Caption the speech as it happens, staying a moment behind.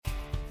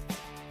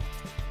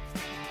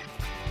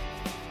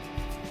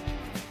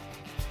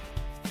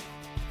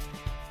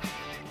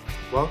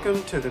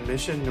Welcome to the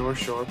Mission North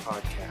Shore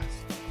podcast.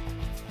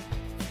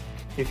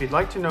 If you'd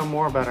like to know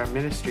more about our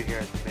ministry here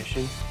at the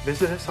Mission,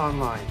 visit us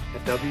online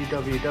at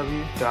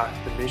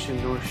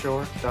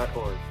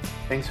www.themissionnorthshore.org.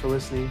 Thanks for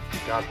listening.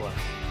 God bless.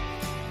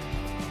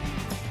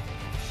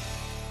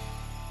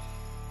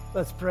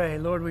 Let's pray.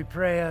 Lord, we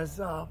pray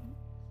as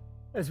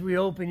we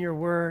open your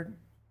word,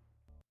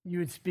 you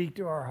would speak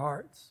to our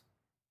hearts.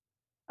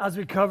 As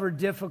we cover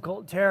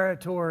difficult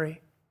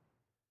territory,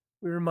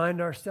 we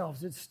remind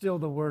ourselves it's still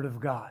the word of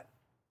God.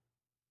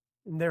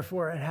 And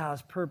therefore it has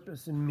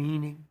purpose and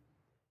meaning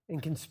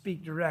and can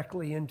speak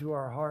directly into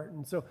our heart.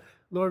 And so,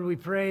 Lord, we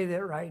pray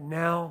that right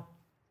now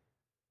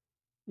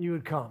you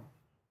would come.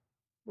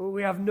 Well,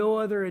 we have no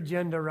other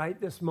agenda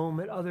right this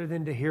moment other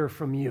than to hear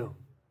from you.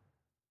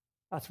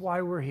 That's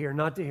why we're here,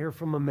 not to hear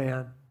from a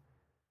man.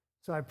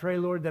 So I pray,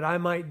 Lord, that I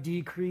might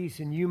decrease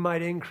and you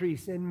might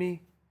increase in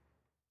me,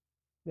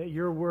 that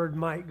your word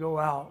might go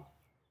out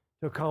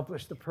to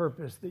accomplish the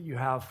purpose that you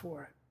have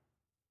for it.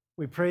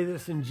 We pray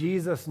this in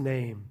Jesus'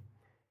 name.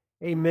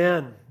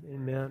 Amen.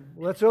 Amen.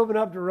 Let's open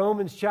up to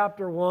Romans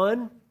chapter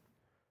 1.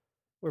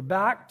 We're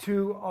back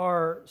to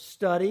our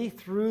study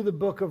through the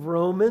book of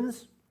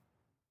Romans.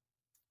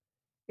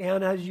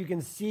 And as you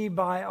can see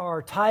by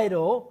our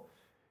title,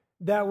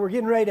 that we're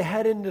getting ready to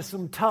head into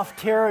some tough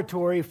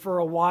territory for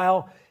a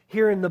while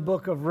here in the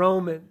book of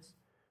Romans.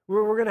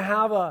 We're going to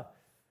have about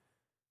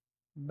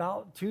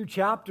 2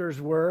 chapters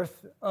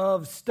worth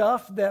of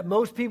stuff that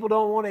most people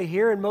don't want to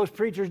hear and most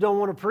preachers don't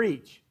want to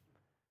preach.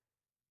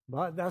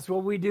 But that's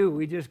what we do.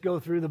 We just go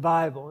through the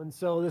Bible. And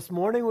so this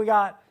morning we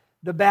got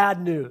the bad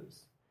news.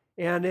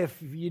 And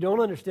if you don't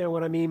understand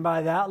what I mean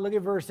by that, look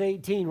at verse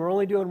 18. We're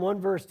only doing one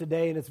verse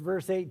today, and it's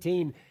verse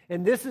 18.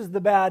 And this is the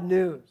bad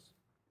news.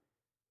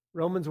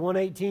 Romans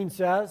 1:18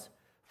 says,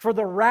 "For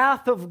the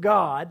wrath of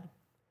God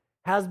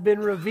has been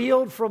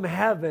revealed from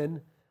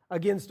heaven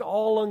against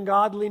all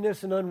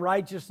ungodliness and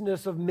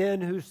unrighteousness of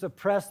men who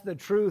suppress the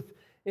truth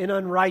in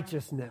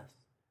unrighteousness."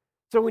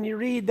 So when you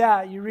read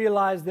that, you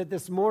realize that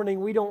this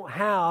morning we don't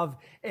have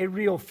a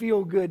real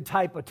feel-good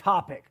type of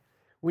topic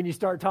when you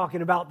start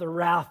talking about the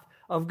wrath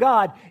of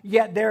God,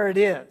 yet there it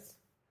is,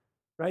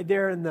 right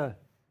there in the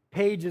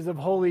pages of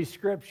Holy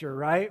Scripture,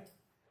 right?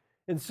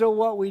 And so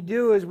what we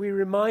do is we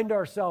remind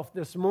ourselves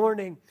this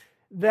morning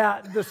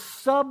that the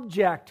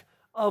subject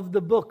of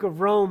the book of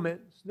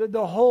Romans,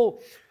 the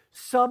whole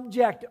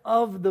subject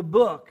of the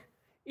book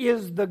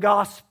is the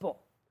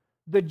gospel,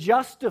 the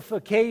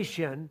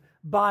justification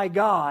by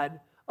God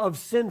of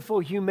sinful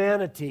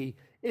humanity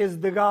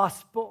is the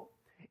gospel.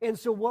 And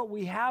so what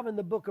we have in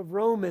the book of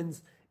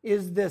Romans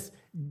is this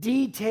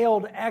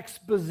detailed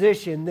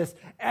exposition, this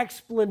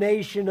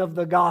explanation of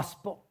the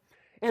gospel.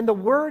 And the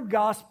word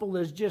gospel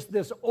is just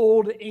this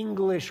old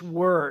English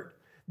word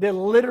that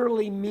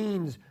literally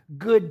means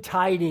good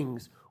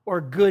tidings or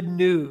good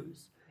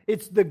news.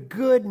 It's the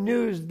good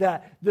news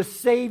that the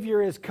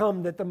Savior has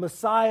come, that the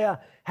Messiah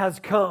has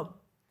come.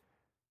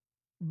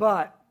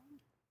 But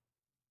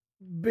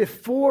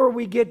before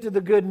we get to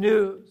the good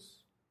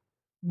news,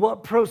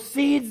 what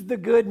precedes the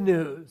good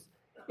news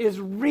is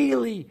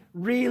really,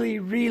 really,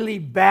 really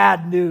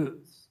bad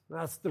news.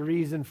 That's the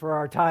reason for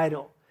our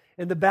title.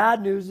 And the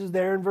bad news is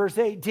there in verse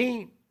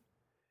 18.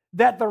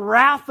 That the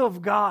wrath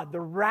of God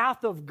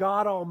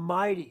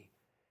Almighty,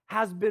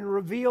 has been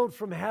revealed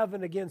from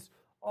heaven against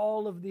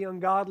all of the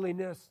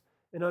ungodliness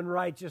and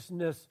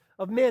unrighteousness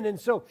of men. And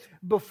so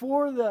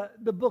before the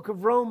book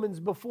of Romans,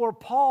 before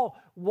Paul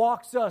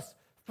walks us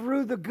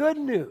through the good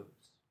news,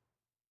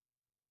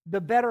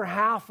 the better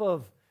half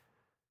of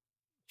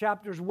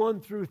chapters 1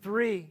 through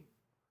 3,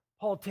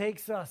 Paul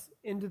takes us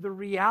into the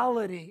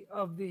reality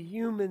of the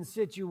human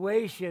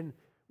situation,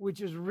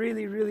 which is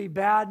really, really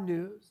bad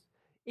news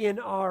in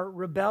our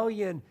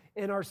rebellion,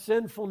 in our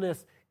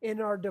sinfulness, in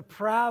our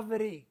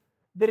depravity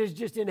that is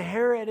just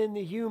inherent in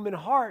the human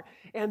heart.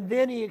 And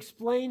then he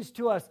explains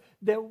to us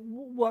that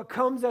what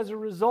comes as a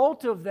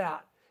result of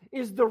that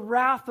is the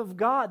wrath of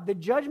God. The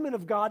judgment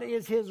of God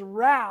is his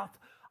wrath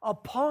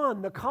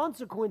upon, the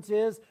consequence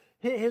is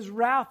his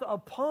wrath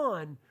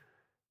upon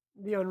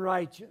the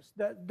unrighteous,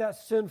 that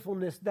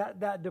sinfulness,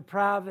 that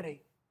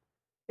depravity.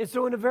 And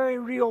so in a very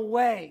real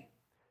way,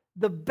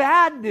 the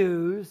bad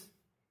news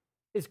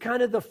is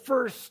kind of the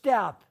first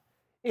step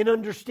in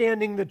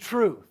understanding the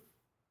truth.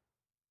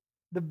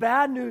 The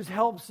bad news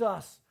helps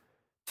us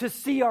to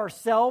see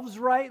ourselves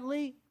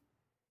rightly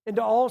and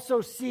to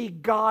also see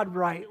God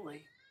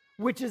rightly,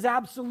 which is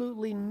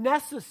absolutely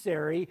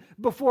necessary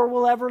before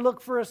we'll ever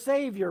look for a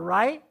Savior,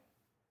 right?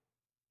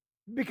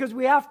 Because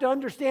we have to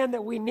understand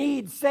that we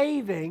need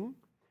saving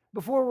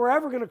before we're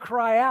ever going to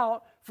cry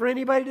out for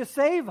anybody to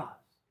save us.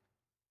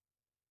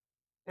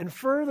 And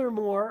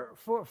furthermore,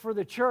 for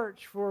the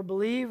church, for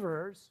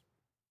believers,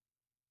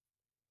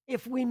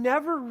 if we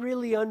never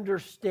really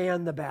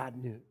understand the bad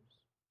news,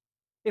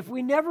 if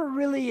we never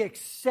really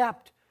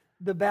accept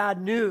the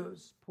bad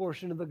news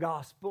portion of the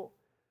gospel,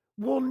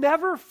 we'll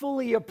never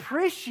fully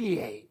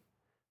appreciate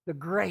the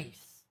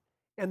grace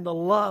and the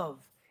love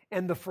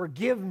and the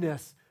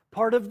forgiveness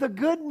part of the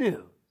good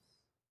news.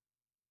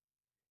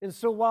 And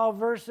so while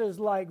verses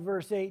like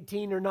verse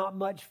 18 are not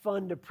much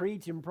fun to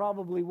preach and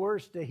probably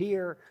worse to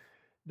hear,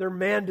 they're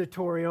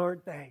mandatory,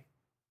 aren't they?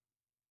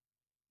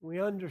 We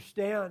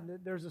understand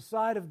that there's a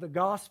side of the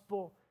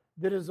gospel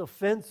that is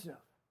offensive.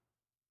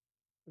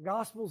 The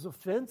gospel's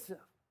offensive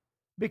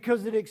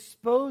because it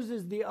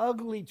exposes the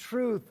ugly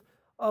truth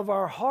of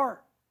our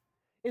heart.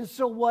 And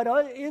so what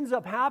ends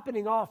up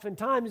happening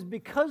oftentimes,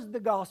 because the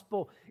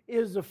gospel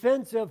is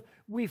offensive,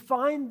 we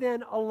find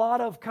then a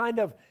lot of kind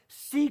of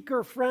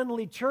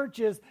seeker-friendly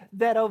churches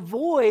that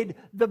avoid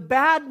the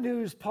bad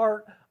news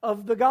part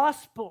of the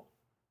gospel.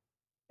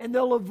 And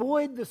they'll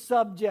avoid the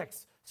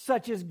subjects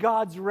such as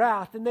God's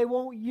wrath, and they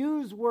won't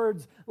use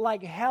words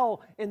like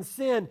hell and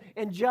sin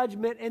and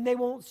judgment, and they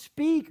won't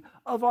speak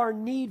of our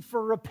need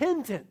for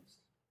repentance,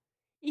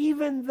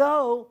 even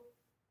though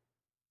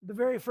the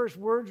very first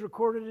words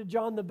recorded to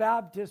John the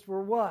Baptist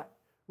were what?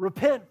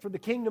 Repent, for the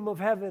kingdom of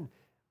heaven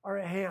are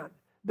at hand.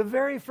 The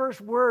very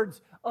first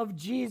words of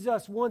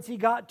Jesus once he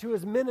got to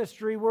his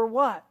ministry were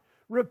what?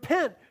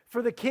 Repent,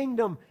 for the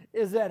kingdom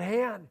is at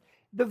hand.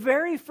 The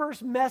very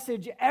first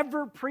message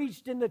ever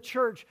preached in the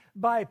church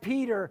by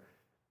Peter,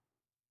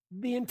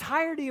 the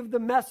entirety of the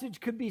message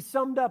could be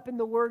summed up in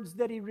the words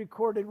that he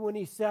recorded when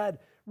he said,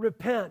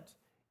 "Repent,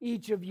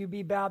 each of you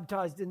be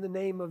baptized in the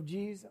name of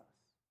Jesus."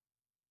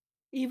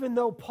 Even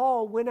though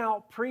Paul went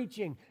out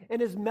preaching and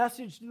his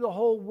message to the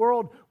whole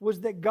world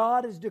was that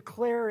God is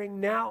declaring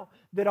now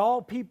that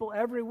all people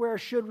everywhere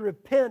should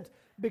repent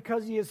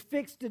because he has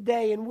fixed a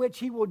day in which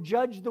he will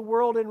judge the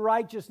world in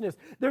righteousness.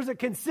 There's a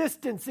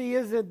consistency,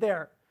 isn't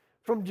there?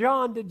 From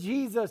John to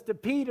Jesus to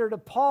Peter to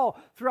Paul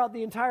throughout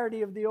the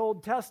entirety of the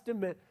Old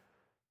Testament.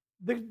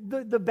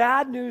 The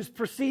bad news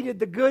preceded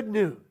the good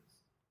news.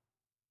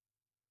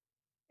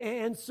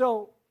 And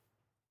so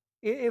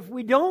if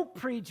we don't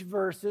preach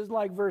verses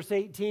like verse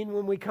 18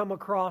 when we come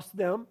across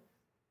them,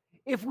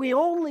 if we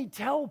only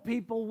tell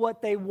people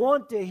what they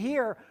want to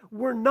hear,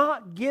 we're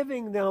not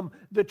giving them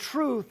the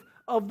truth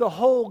of the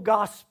whole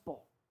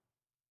gospel.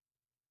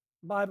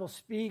 The Bible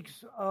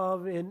speaks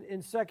of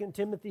in 2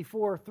 Timothy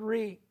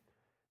 4:3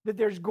 that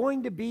there's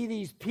going to be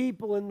these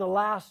people in the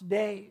last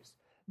days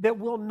that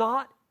will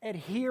not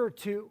adhere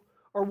to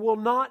or will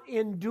not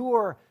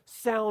endure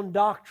sound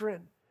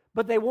doctrine,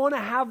 but they want to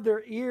have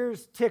their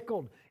ears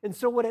tickled. And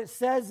so what it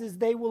says is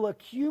they will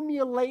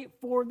accumulate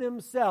for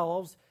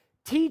themselves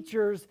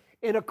teachers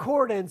in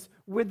accordance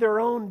with their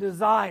own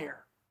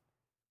desire.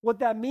 What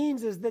that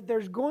means is that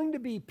there's going to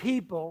be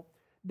people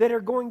that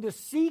are going to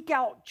seek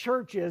out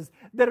churches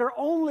that are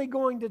only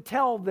going to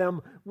tell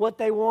them what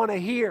they want to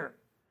hear,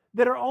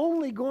 that are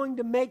only going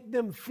to make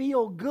them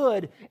feel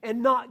good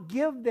and not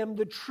give them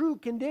the true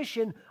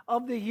condition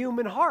of the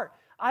human heart.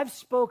 I've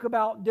spoke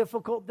about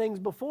difficult things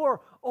before,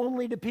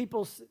 only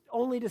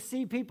to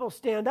see people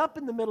stand up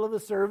in the middle of the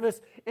service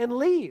and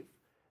leave.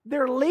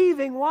 They're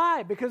leaving.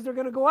 Why? Because they're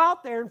going to go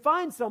out there and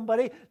find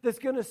somebody that's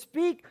going to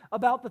speak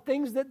about the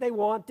things that they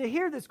want to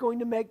hear, that's going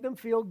to make them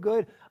feel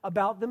good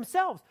about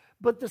themselves.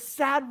 But the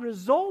sad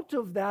result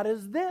of that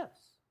is this,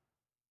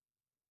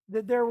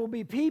 that there will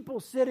be people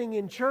sitting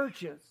in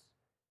churches,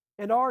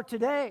 and are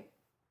today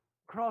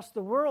across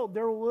the world,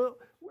 there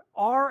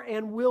are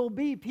and will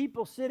be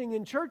people sitting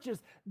in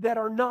churches that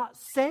are not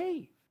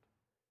saved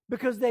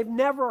because they've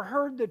never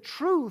heard the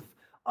truth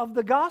of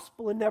the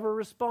gospel and never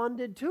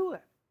responded to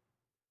it.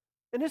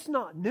 And it's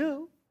not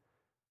new.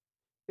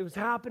 It was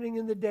happening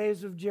in the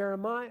days of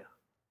Jeremiah.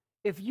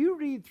 If you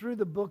read through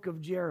the book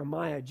of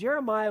Jeremiah,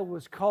 Jeremiah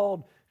was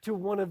called to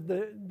one of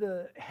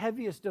the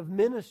heaviest of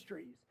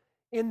ministries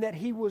in that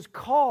he was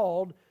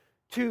called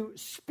to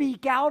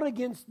speak out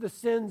against the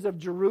sins of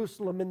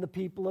Jerusalem and the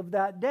people of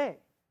that day.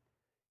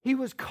 He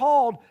was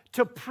called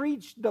to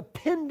preach the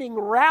pending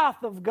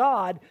wrath of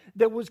God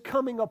that was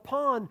coming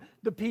upon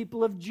the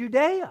people of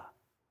Judea.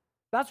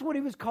 That's what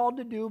he was called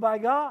to do by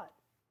God.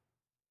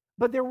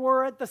 But there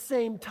were at the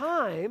same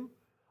time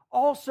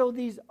also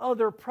these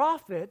other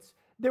prophets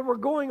that were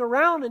going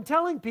around and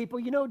telling people,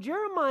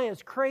 Jeremiah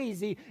is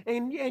crazy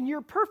and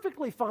you're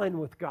perfectly fine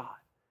with God.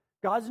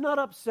 God's not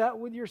upset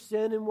with your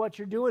sin and what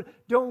you're doing.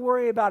 Don't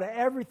worry about it.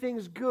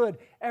 Everything's good.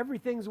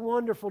 Everything's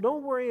wonderful.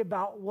 Don't worry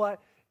about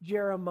what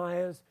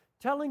Jeremiah's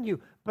telling you.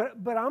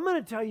 But I'm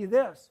going to tell you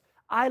this.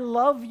 I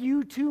love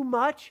you too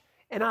much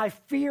and I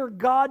fear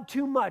God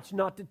too much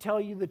not to tell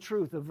you the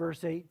truth of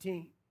verse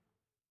 18.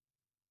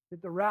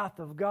 That the wrath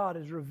of God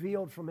is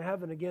revealed from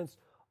heaven against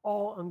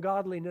all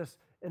ungodliness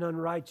and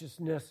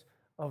unrighteousness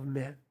of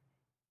men.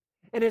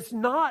 And it's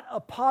not a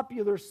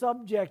popular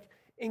subject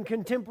in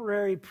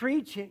contemporary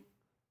preaching.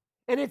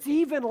 And it's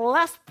even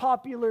less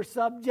popular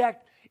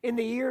subject in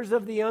the ears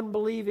of the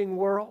unbelieving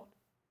world.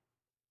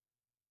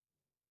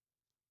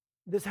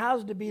 This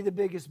has to be the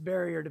biggest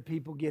barrier to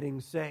people getting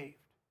saved.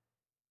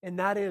 And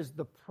that is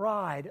the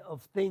pride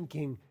of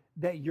thinking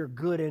that you're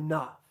good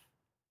enough.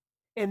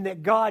 And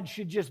that God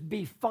should just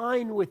be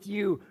fine with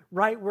you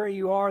right where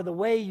you are, the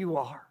way you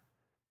are.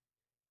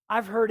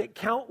 I've heard it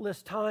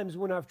countless times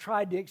when I've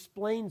tried to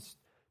explain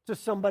to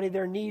somebody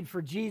their need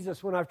for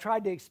Jesus, when I've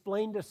tried to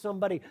explain to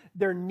somebody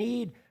their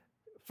need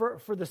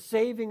for the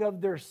saving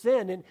of their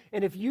sin.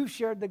 And if you've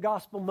shared the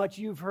gospel much,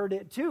 you've heard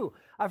it too.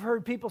 I've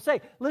heard people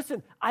say,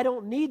 listen, I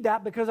don't need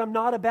that because I'm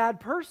not a bad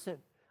person.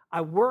 I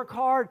work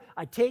hard,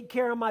 I take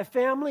care of my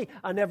family,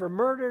 I never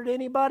murdered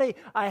anybody,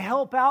 I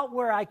help out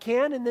where I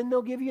can, and then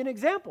they'll give you an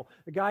example.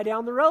 The guy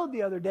down the road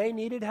the other day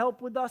needed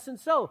help with thus and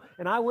so,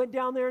 and I went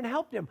down there and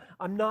helped him.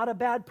 I'm not a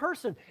bad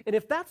person. And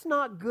if that's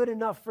not good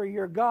enough for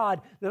your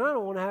God, then I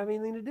don't want to have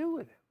anything to do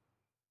with it.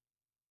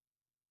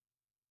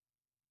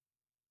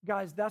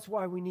 Guys, that's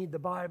why we need the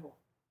Bible.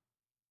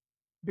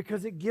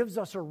 Because it gives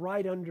us a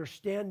right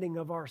understanding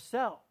of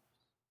ourselves.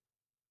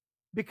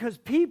 Because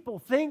people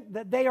think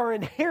that they are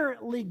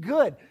inherently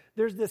good.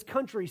 There's this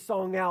country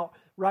song out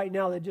right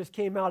now that just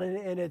came out,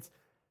 and it's,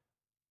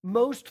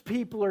 most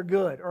people are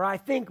good, or I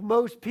think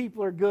most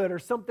people are good, or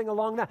something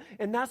along that.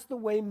 And that's the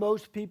way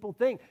most people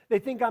think. They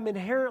think I'm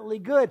inherently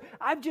good.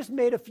 I've just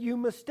made a few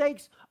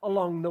mistakes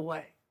along the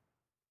way.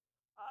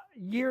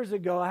 Years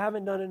ago, I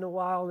haven't done it in a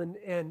while,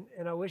 and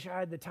I wish I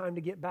had the time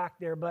to get back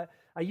there, but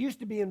I used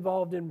to be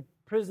involved in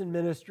prison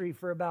ministry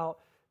for about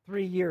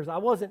 3 years. I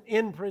wasn't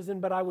in prison,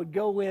 but I would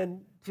go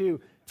in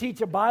to teach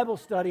a Bible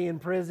study in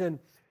prison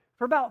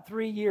for about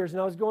 3 years.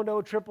 And I was going to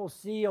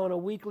OCCC on a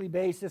weekly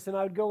basis, and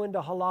I would go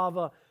into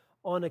Halava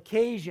on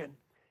occasion.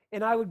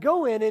 And I would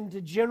go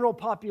into general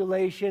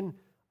population,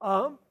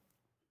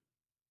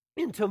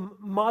 into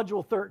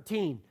Module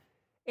 13.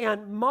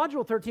 And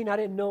Module 13, I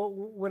didn't know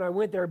when I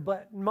went there,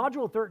 but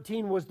Module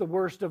 13 was the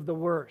worst of the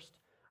worst.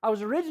 I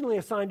was originally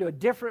assigned to a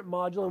different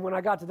module, and when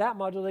I got to that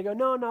module, they go,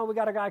 no, we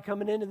got a guy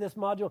coming into this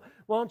module.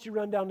 Why don't you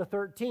run down to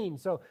 13?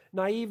 So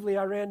naively,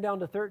 I ran down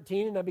to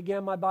 13, and I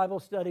began my Bible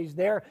studies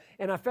there,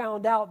 and I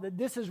found out that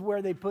this is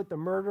where they put the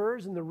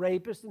murderers and the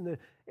rapists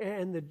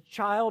and the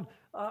child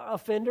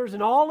offenders,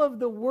 and all of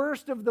the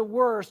worst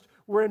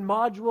were in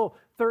Module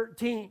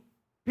 13.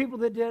 People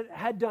that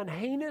had done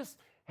heinous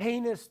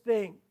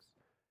things.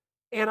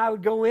 And I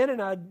would go in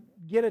and I'd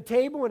get a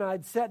table and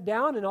I'd sit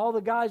down, and all the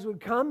guys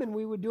would come and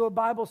we would do a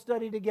Bible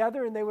study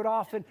together, and they would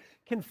often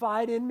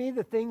confide in me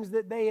the things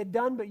that they had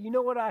done. But you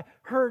know what I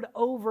heard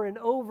over and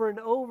over and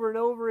over and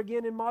over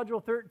again in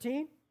Module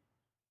 13?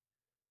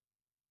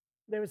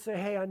 They would say,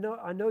 hey, I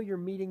know you're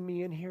meeting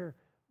me in here,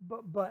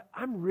 but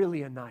I'm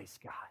really a nice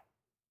guy.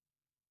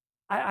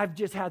 I've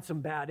just had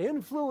some bad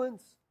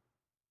influence.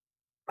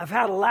 I've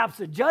had a lapse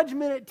of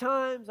judgment at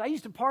times. I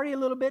used to party a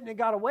little bit and it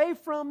got away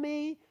from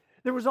me.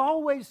 There was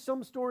always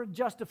some sort of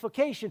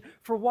justification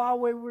for why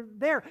we were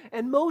there.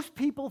 And most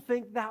people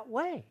think that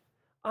way.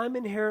 I'm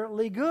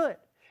inherently good.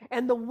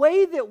 And the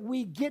way that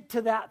we get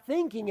to that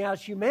thinking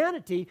as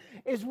humanity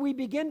is we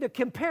begin to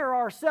compare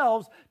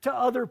ourselves to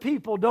other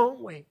people,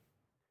 don't we?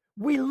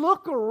 We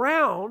look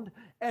around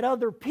at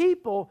other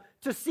people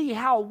to see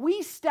how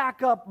we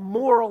stack up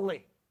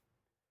morally.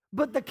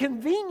 But the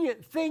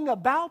convenient thing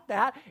about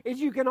that is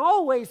you can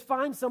always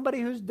find somebody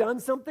who's done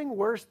something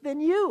worse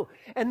than you.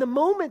 And the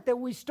moment that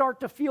we start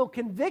to feel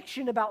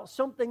conviction about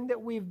something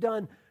that we've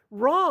done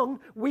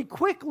wrong, we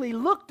quickly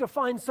look to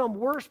find some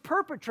worse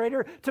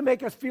perpetrator to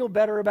make us feel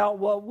better about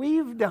what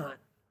we've done.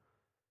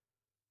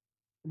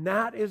 And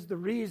that is the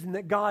reason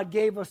that God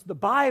gave us the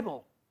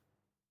Bible,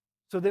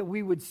 so that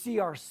we would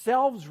see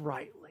ourselves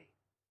rightly,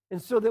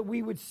 and so that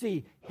we would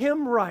see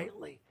Him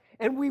rightly.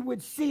 And we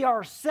would see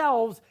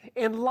ourselves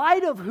in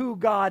light of who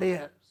God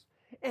is,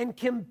 and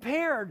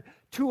compared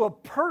to a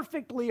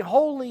perfectly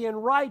holy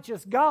and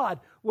righteous God.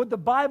 What the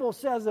Bible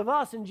says of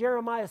us in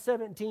Jeremiah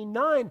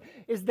 17:9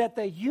 is that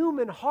the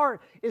human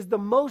heart is the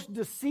most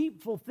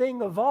deceitful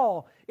thing of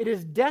all. It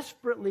is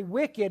desperately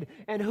wicked,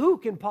 and who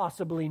can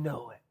possibly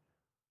know it?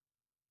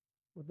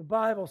 What the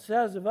Bible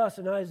says of us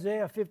in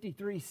Isaiah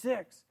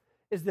 53:6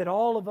 is that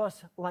all of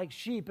us, like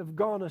sheep, have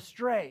gone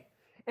astray,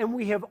 and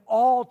we have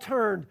all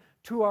turned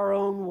to our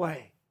own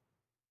way,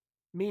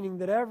 meaning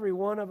that every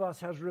one of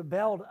us has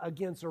rebelled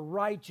against a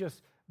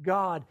righteous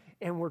God,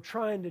 and we're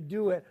trying to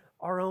do it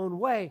our own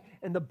way.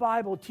 And the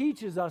Bible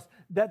teaches us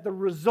that the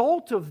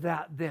result of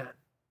that then,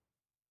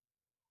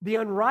 the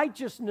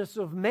unrighteousness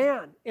of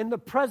man in the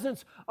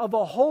presence of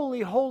a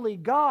holy, holy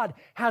God,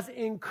 has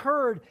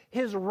incurred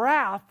His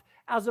wrath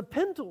as a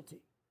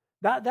penalty.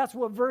 That's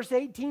what verse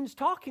 18 is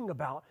talking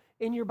about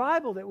in your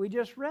Bible that we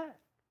just read.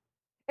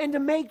 And to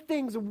make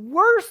things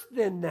worse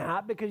than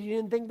that, because you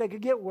didn't think they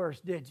could get worse,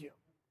 did you?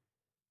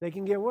 They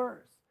can get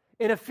worse.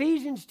 In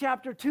Ephesians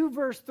chapter 2,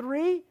 verse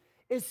 3,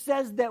 it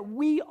says that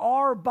we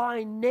are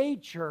by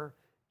nature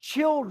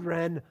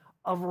children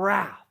of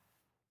wrath.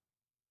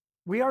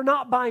 We are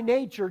not by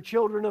nature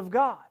children of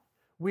God.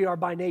 We are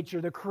by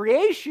nature the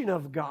creation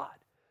of God.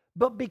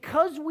 But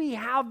because we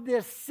have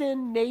this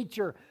sin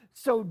nature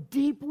so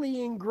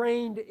deeply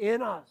ingrained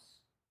in us,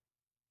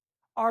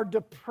 our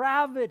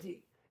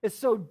depravity is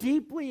so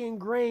deeply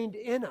ingrained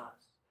in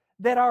us,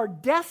 that our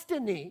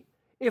destiny,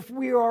 if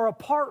we are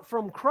apart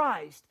from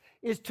Christ,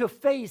 is to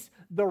face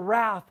the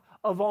wrath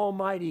of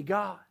Almighty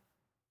God.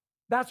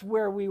 That's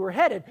where we were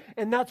headed,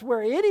 and that's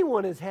where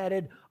anyone is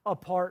headed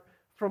apart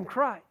from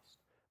Christ.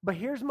 But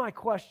here's my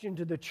question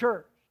to the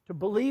church, to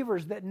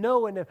believers that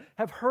know and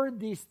have heard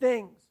these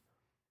things.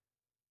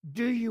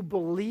 Do you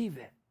believe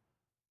it?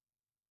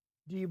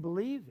 Do you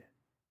believe it?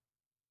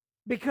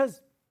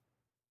 Because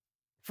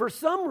for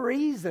some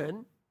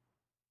reason,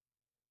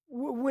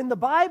 when the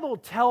Bible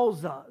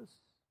tells us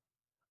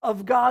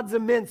of God's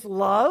immense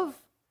love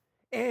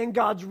and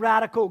God's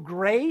radical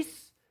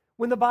grace,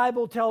 when the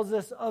Bible tells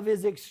us of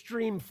His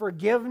extreme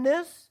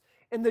forgiveness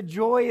and the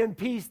joy and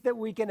peace that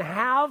we can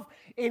have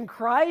in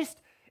Christ,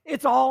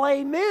 it's all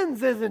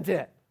amens, isn't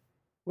it?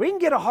 We can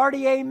get a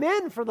hearty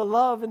amen for the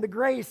love and the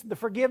grace and the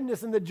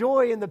forgiveness and the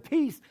joy and the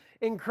peace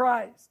in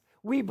Christ.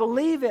 We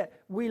believe it.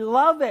 We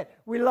love it.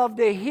 We love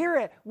to hear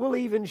it. We'll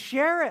even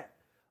share it.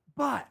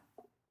 But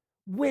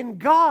when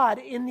God,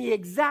 in the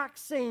exact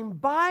same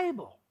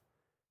Bible,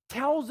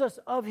 tells us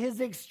of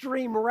His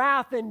extreme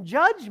wrath and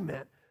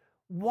judgment,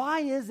 why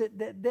is it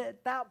that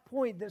at that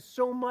point that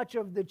so much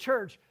of the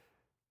church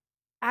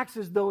acts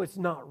as though it's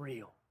not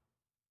real?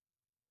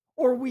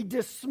 Or we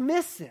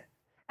dismiss it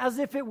as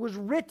if it was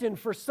written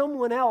for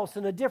someone else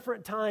in a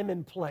different time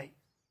and place.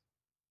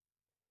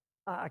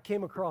 I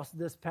came across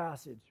this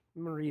passage.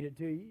 I'm going to read it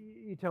to you.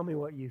 You tell me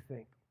what you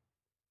think.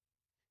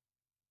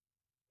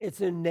 It's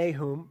in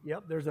Nahum.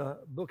 Yep, there's a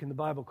book in the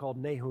Bible called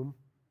Nahum.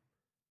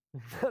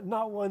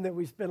 Not one that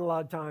we spend a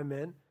lot of time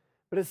in,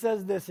 but it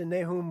says this in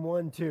Nahum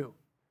 1:2.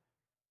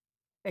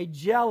 A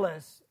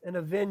jealous and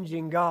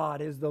avenging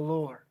God is the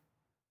Lord.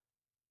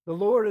 The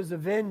Lord is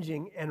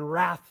avenging and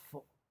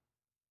wrathful.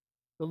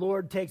 The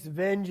Lord takes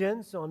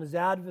vengeance on His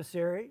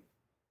adversary.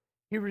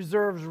 He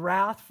reserves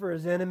wrath for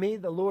His enemy.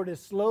 The Lord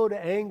is slow to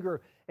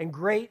anger and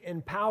great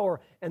in power,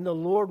 and the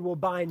Lord will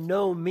by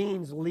no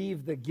means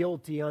leave the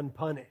guilty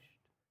unpunished.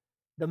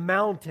 The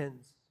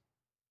mountains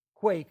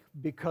quake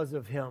because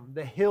of Him.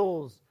 The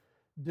hills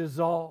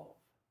dissolve.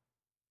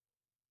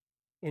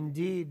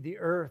 Indeed, the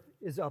earth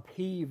is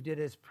upheaved at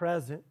His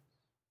presence,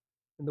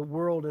 and the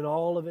world and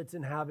all of its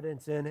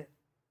inhabitants in it.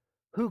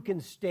 Who can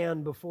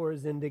stand before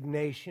His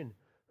indignation?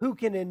 Who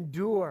can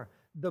endure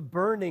the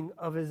burning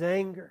of His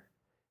anger?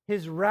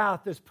 His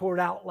wrath is poured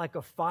out like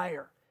a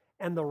fire,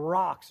 and the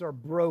rocks are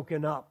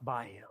broken up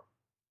by Him.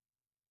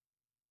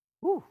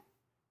 Whew.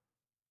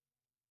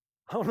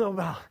 I don't know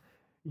about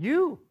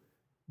you,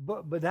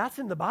 but that's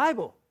in the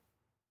Bible.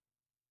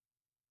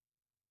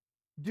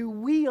 Do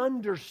we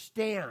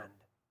understand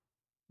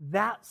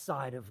that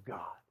side of God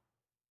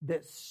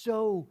that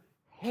so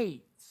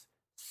hates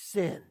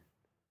sin?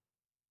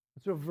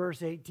 That's what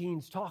verse 18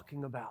 is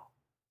talking about.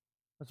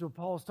 That's what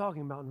Paul's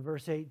talking about in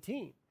verse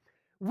 18.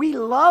 We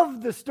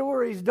love the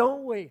stories,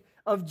 don't we,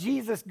 of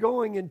Jesus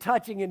going and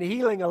touching and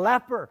healing a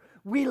leper.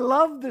 We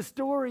love the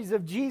stories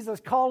of Jesus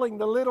calling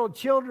the little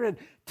children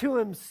to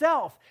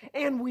Himself.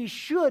 And we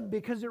should,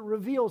 because it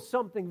reveals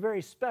something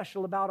very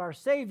special about our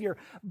Savior.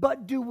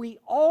 But do we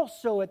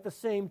also at the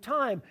same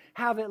time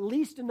have at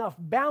least enough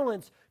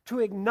balance to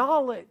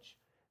acknowledge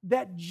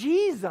that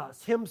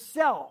Jesus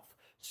Himself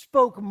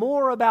spoke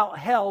more about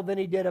hell than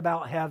He did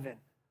about heaven?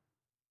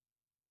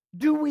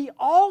 Do we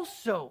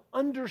also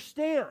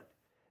understand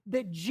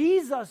that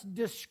Jesus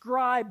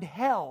described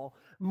hell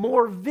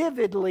more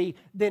vividly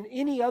than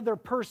any other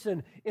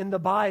person in the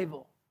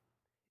Bible?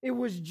 It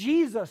was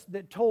Jesus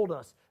that told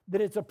us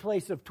that it's a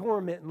place of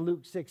torment in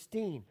Luke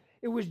 16.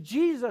 It was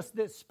Jesus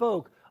that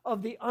spoke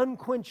of the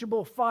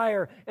unquenchable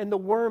fire and the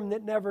worm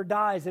that never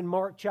dies in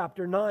Mark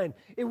chapter 9.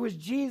 It was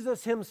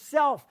Jesus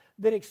Himself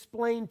that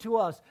explained to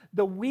us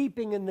the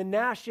weeping and the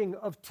gnashing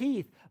of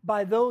teeth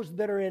by those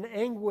that are in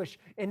anguish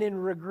and in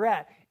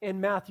regret in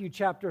Matthew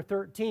chapter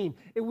 13.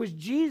 It was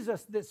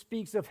Jesus that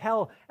speaks of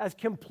hell as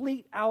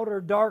complete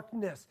outer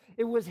darkness.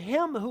 It was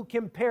Him who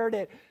compared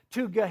it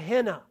to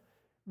Gehenna,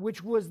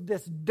 which was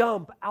this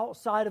dump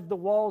outside of the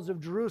walls of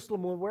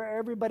Jerusalem where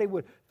everybody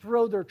would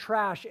throw their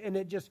trash, and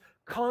it just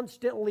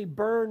constantly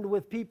burned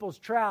with people's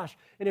trash.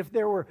 And if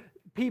there were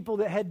people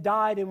that had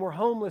died and were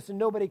homeless and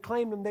nobody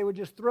claimed them, they would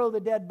just throw the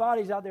dead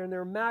bodies out there, and there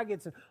were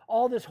maggots and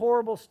all this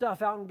horrible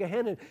stuff out in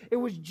Gehenna. It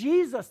was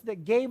Jesus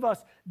that gave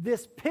us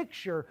this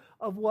picture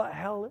of what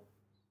hell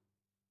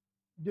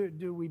is.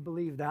 Do we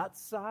believe that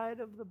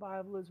side of the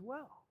Bible as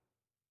well?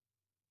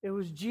 It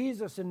was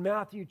Jesus in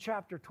Matthew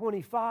chapter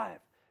 25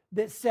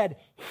 that said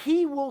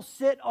He will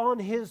sit on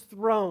His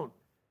throne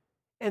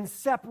and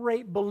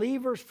separate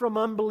believers from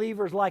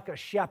unbelievers like a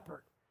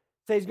shepherd.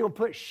 So He's going to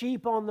put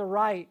sheep on the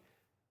right.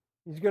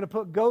 He's going to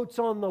put goats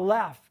on the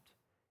left.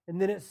 And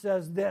then it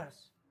says this,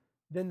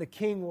 then the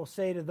King will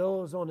say to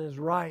those on His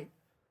right,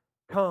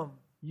 come,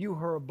 you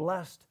who are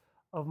blessed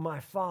of my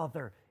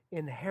Father,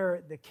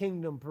 inherit the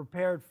kingdom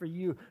prepared for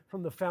you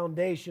from the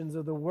foundations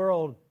of the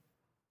world.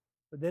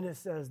 But then it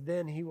says,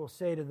 then He will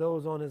say to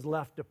those on His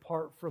left,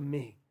 depart from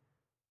me,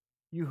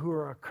 you who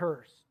are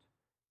accursed,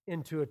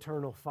 into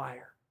eternal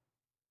fire.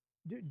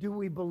 Do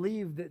we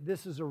believe that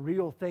this is a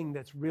real thing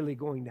that's really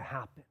going to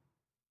happen?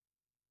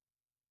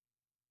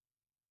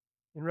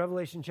 In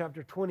Revelation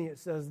chapter 20, it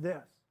says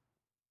this,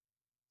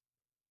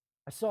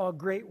 I saw a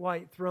great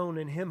white throne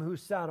and Him who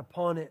sat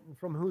upon it, and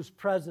from whose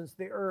presence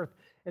the earth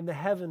and the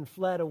heaven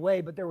fled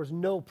away, but there was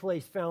no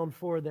place found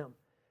for them.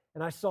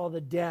 And I saw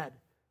the dead,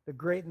 the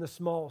great and the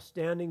small,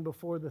 standing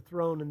before the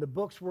throne. And the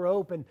books were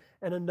open,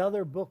 and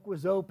another book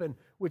was open,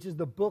 which is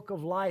the book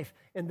of life.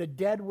 And the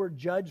dead were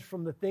judged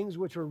from the things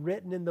which were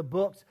written in the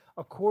books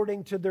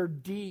according to their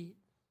deeds.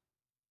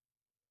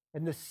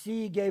 And the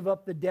sea gave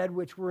up the dead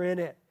which were in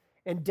it,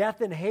 and death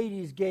and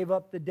Hades gave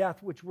up the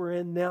death which were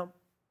in them.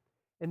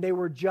 And they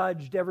were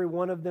judged, every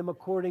one of them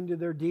according to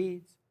their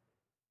deeds.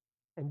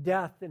 And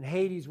death and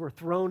Hades were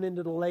thrown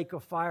into the lake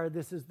of fire.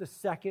 This is the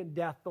second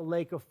death, the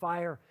lake of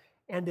fire.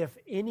 And if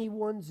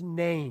anyone's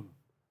name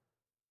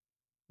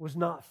was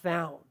not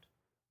found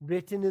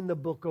written in the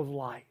book of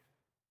life,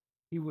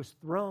 he was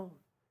thrown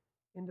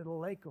into the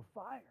lake of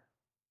fire.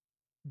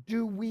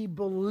 Do we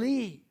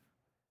believe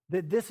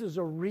that this is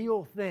a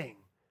real thing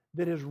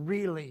that is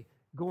really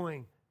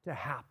going to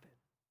happen?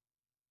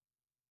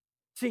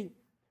 See,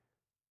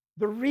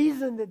 the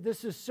reason that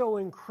this is so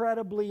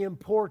incredibly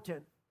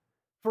important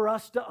for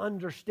us to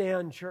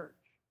understand, church,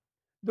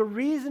 the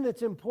reason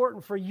it's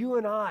important for you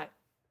and I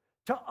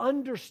to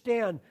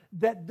understand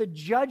that the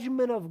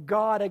judgment of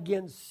God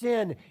against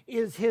sin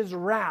is His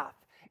wrath,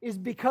 is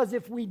because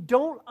if we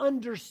don't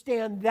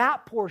understand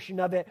that portion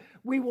of it,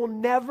 we will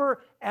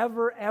never,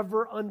 ever,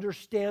 ever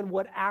understand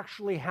what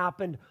actually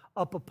happened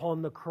up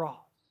upon the cross.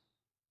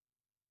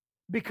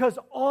 Because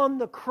on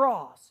the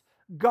cross,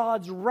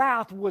 God's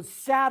wrath was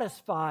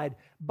satisfied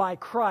by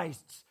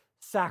Christ's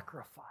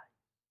sacrifice.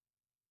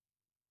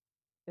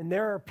 And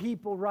there are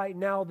people right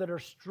now that are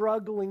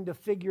struggling to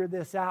figure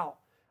this out.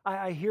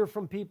 I hear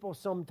from people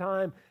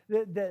sometimes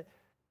that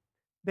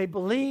they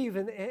believe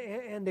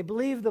and they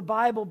believe the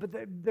Bible, but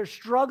they're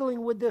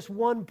struggling with this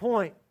one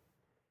point.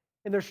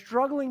 And they're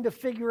struggling to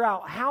figure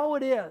out how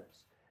it is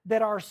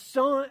that our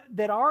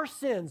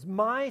sins,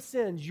 my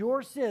sins,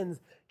 your sins,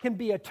 can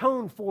be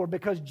atoned for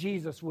because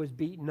Jesus was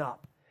beaten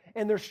up.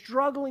 And they're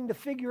struggling to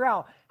figure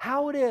out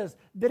how it is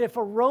that if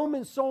a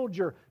Roman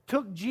soldier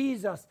took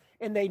Jesus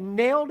and they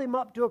nailed him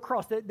up to a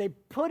cross, that they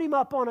put him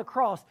up on a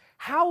cross,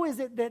 how is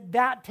it that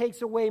that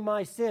takes away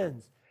my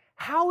sins?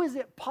 How is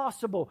it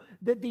possible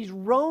that these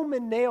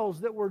Roman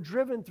nails that were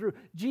driven through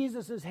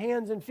Jesus'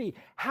 hands and feet,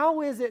 how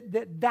is it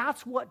that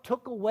that's what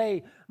took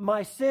away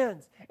my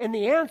sins? And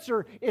the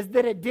answer is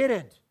that it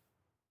didn't.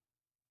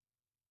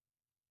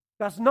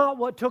 That's not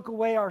what took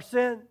away our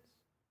sins.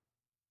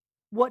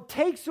 What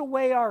takes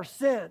away our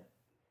sin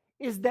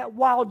is that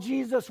while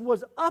Jesus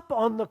was up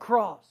on the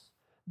cross,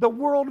 the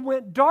world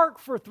went dark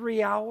for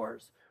 3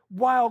 hours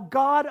while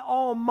God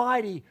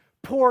Almighty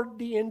poured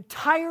the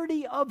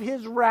entirety of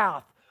His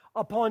wrath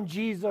upon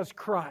Jesus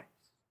Christ.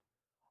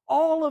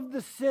 All of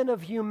the sin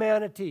of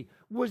humanity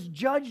was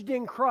judged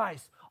in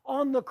Christ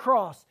on the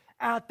cross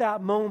at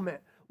that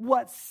moment.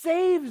 What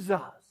saves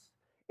us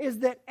is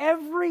that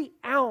every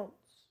ounce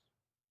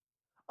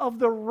of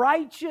the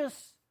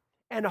righteous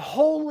and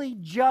holy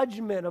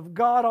judgment of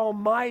God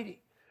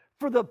Almighty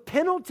for the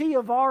penalty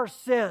of our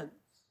sins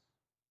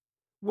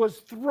was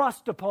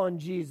thrust upon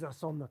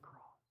Jesus on the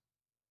cross.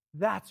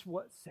 That's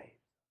what saves.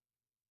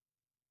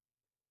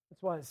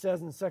 That's why it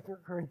says in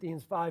 2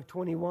 Corinthians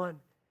 5:21,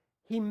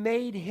 He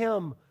made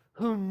Him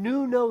who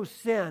knew no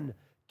sin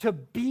to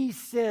be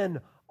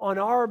sin on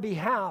our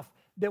behalf,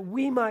 that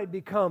we might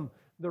become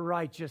the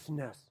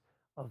righteousness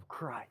of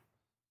Christ.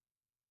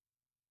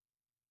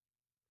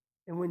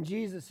 And when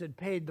Jesus had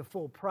paid the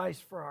full price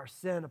for our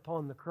sin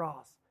upon the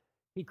cross,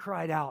 He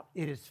cried out,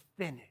 "It is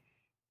finished."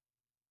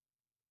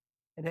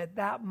 And at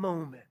that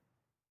moment,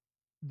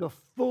 the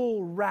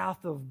full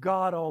wrath of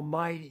God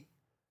Almighty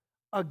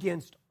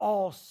against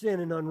all sin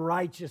and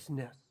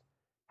unrighteousness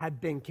had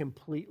been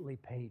completely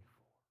paid for.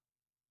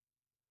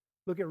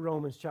 Look at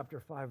Romans chapter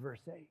 5,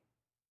 verse 8.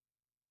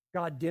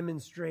 God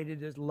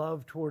demonstrated His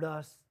love toward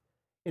us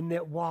in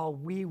that while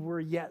we were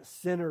yet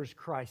sinners,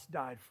 Christ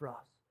died for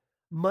us.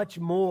 Much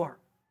more,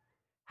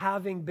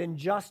 having been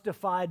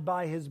justified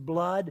by His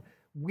blood,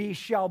 we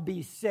shall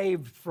be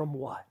saved from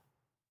what?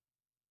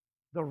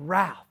 The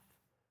wrath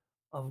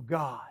of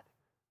God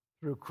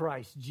through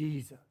Christ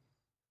Jesus.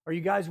 Are you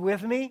guys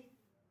with me?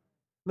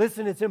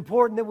 Listen, it's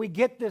important that we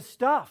get this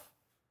stuff,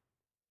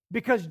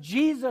 because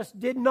Jesus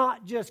did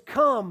not just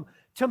come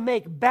to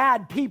make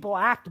bad people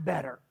act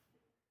better.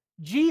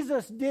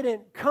 Jesus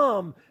didn't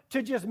come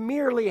to just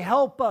merely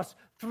help us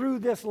through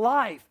this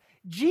life.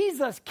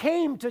 Jesus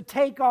came to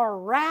take our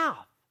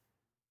wrath,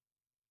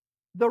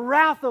 the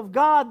wrath of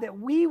God that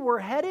we were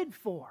headed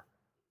for.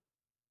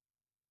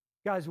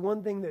 Guys,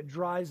 one thing that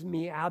drives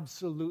me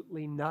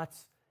absolutely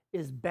nuts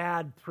is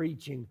bad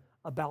preaching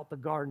about the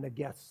Garden of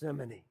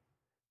Gethsemane.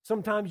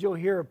 Sometimes you'll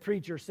hear a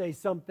preacher say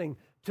something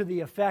to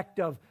the effect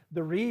of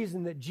the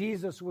reason that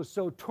Jesus was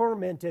so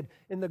tormented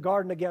in the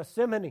Garden of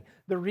Gethsemane,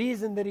 the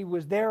reason that He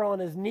was there on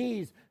His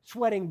knees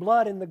sweating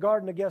blood in the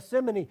Garden of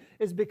Gethsemane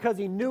is because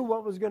He knew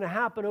what was going to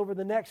happen over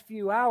the next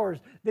few hours,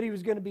 that He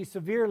was going to be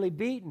severely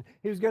beaten.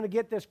 He was going to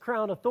get this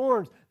crown of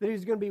thorns, that He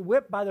was going to be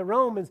whipped by the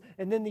Romans,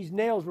 and then these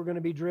nails were going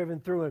to be driven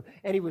through Him.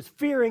 And He was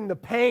fearing the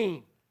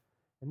pain.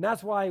 And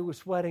that's why He was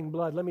sweating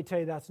blood. Let me tell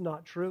you, that's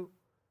not true.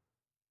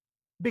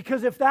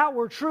 Because if that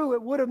were true,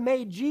 it would have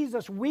made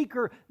Jesus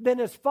weaker than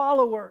His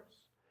followers.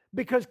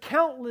 because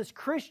countless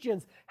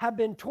Christians have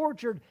been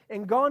tortured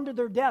and gone to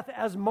their death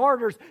as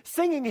martyrs,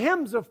 singing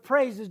hymns of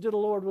praises to the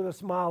Lord with a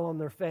smile on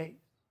their face.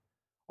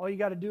 All you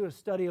got to do is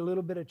study a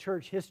little bit of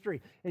church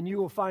history, and you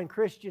will find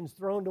Christians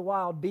thrown to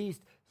wild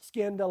beasts,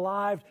 skinned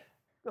alive,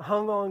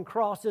 hung on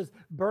crosses,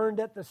 burned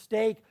at the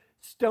stake,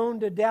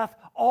 stoned to death,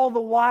 all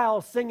the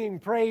while singing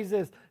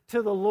praises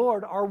to the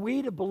Lord. Are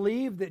we to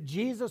believe that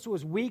Jesus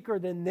was weaker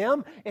than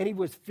them and he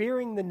was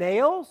fearing the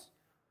nails?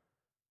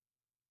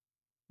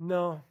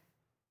 No.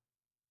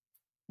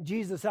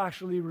 Jesus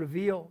actually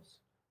reveals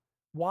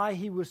why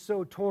he was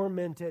so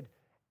tormented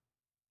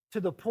to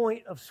the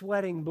point of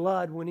sweating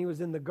blood when he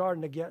was in the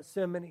Garden of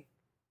Gethsemane.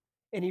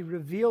 And he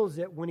reveals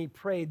it when he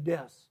prayed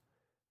this: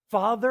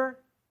 Father,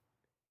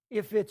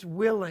 if it's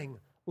willing,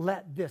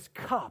 let this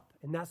cup,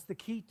 and that's the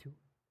key to it,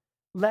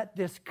 let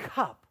this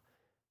cup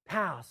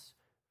pass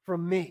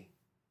from me.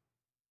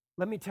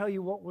 Let me tell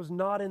you what was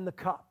not in the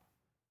cup.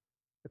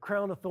 The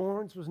crown of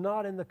thorns was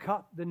not in the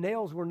cup. The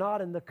nails were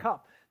not in the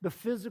cup. The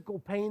physical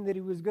pain that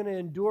he was going to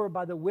endure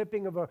by the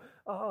whipping of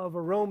a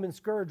Roman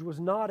scourge was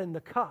not in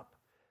the cup.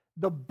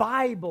 The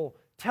Bible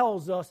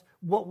tells us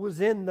what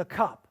was in the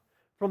cup.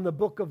 From the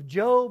book of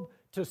Job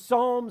to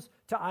Psalms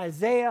to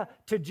Isaiah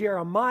to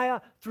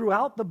Jeremiah,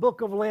 throughout the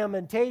book of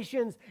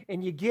Lamentations,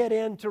 and you get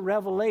into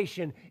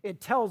Revelation,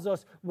 it tells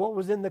us what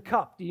was in the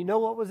cup. Do you know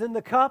what was in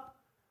the cup?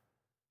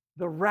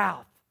 The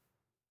wrath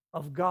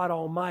of God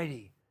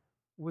Almighty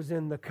was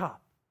in the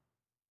cup.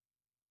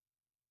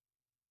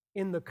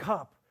 In the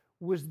cup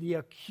was the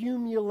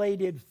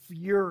accumulated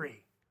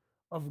fury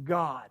of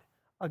God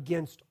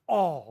against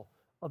all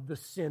of the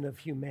sin of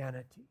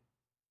humanity.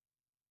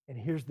 And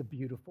here's the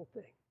beautiful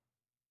thing.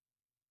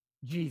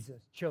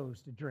 Jesus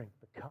chose to drink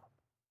the cup.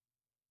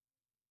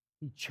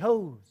 He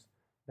chose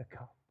the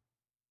cup.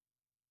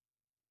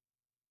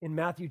 In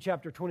Matthew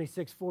chapter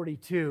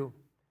 26:42,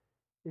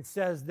 it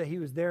says that he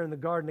was there in the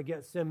Garden of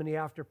Gethsemane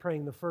after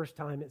praying the first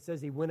time. It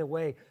says he went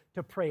away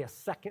to pray a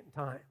second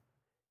time.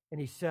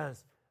 And he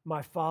says,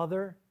 my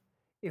Father,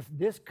 if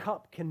this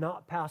cup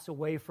cannot pass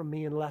away from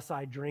me unless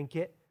I drink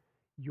it,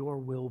 your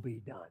will be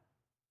done.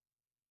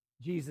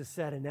 Jesus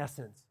said, in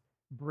essence,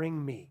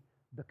 bring me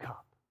the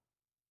cup.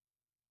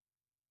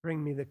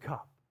 Bring me the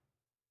cup.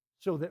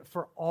 So that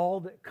for all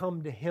that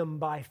come to him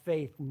by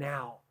faith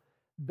now,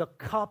 the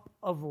cup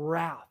of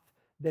wrath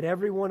that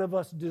every one of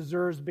us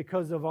deserves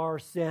because of our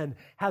sin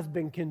has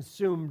been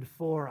consumed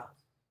for us.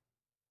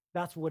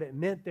 That's what it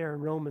meant there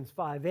in Romans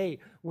 5:8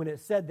 when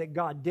it said that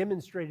God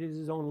demonstrated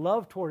his own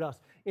love toward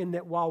us in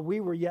that while we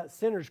were yet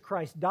sinners,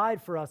 Christ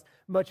died for us.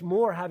 Much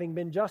more, having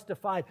been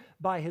justified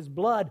by his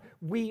blood,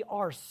 we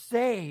are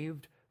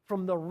saved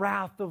from the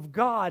wrath of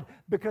God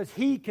because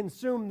he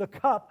consumed the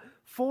cup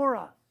for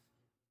us.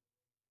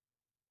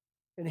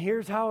 And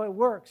here's how it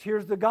works.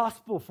 Here's the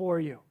gospel for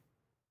you.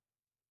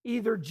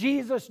 Either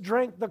Jesus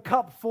drank the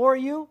cup for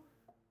you,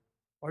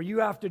 or you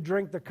have to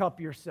drink the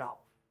cup yourself.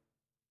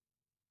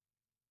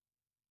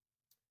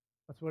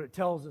 That's what it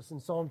tells us in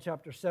Psalm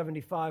chapter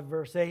 75,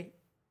 verse 8.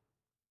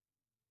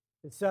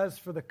 It says,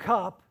 for the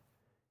cup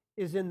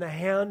is in the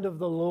hand of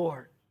the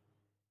Lord,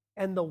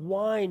 and the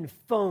wine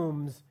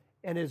foams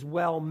and is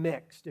well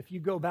mixed. If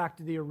you go back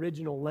to the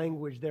original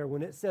language there,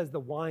 when it says the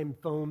wine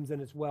foams and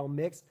is well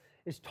mixed,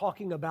 it's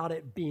talking about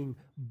it being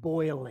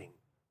boiling.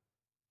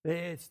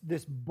 It's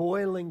this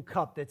boiling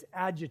cup that's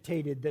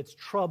agitated, that's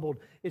troubled.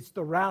 It's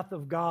the wrath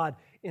of God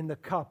in the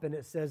cup, and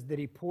it says that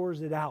he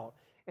pours it out.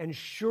 And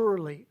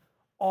surely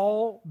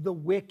all the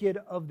wicked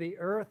of the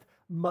earth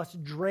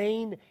must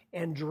drain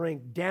and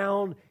drink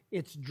down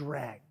its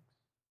dregs.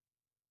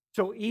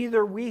 So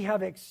either we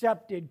have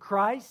accepted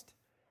Christ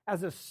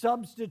as a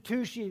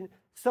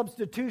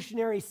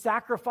substitutionary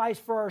sacrifice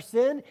for our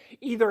sin,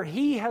 either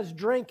he has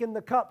drinking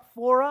the cup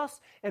for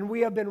us and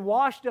we have been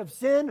washed of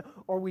sin,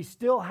 or we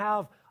still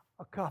have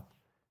a cup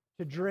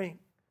to drink.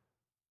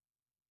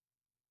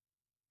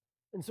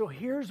 And so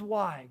here's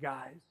why,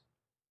 guys.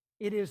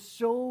 It is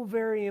so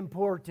very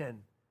important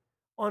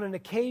on an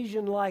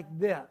occasion like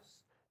this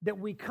that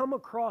we come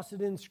across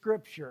it in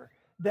Scripture,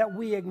 that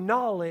we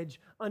acknowledge,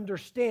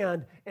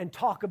 understand, and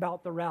talk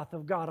about the wrath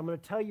of God. I'm going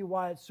to tell you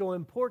why it's so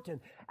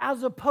important,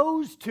 as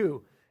opposed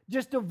to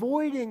just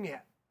avoiding it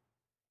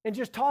and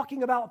just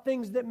talking about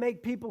things that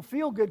make people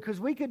feel good, because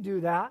we could do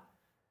that.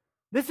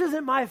 This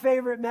isn't my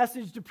favorite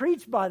message to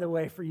preach, by the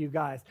way, for you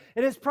guys.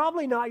 And it's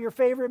probably not your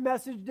favorite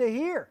message to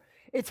hear.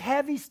 It's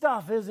heavy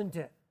stuff, isn't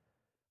it?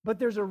 But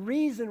there's a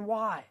reason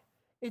why.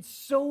 It's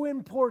so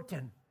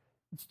important.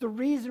 It's the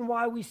reason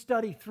why we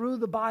study through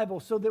the Bible,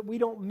 so that we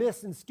don't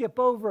miss and skip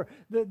over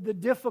the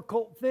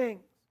difficult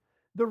things.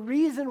 The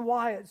reason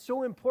why it's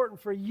so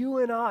important for you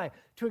and I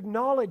to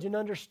acknowledge and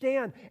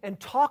understand and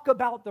talk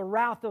about the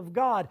wrath of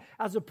God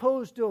as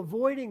opposed to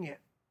avoiding it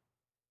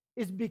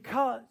is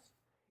because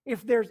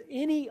if there's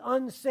any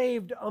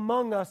unsaved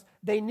among us,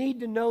 they need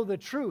to know the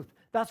truth.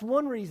 That's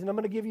one reason. I'm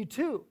going to give you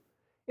two.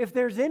 If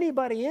there's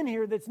anybody in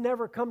here that's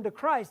never come to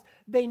Christ,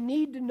 they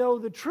need to know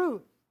the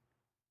truth.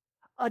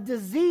 A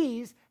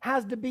disease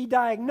has to be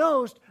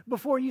diagnosed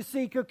before you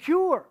seek a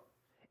cure.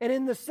 And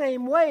in the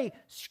same way,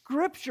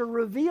 Scripture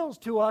reveals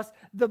to us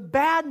the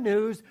bad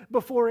news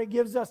before it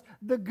gives us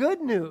the good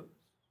news.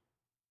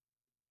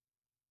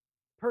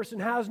 A person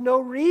has no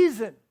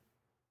reason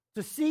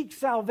to seek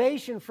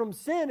salvation from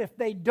sin if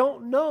they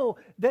don't know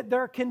that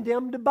they're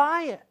condemned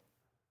by it.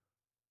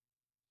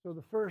 So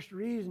the first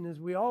reason is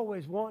we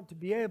always want to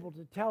be able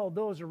to tell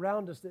those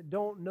around us that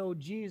don't know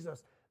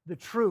Jesus the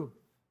truth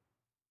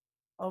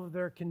of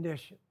their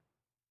condition.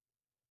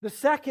 The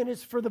second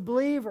is for the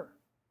believer.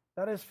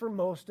 That is for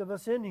most of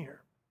us in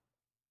here.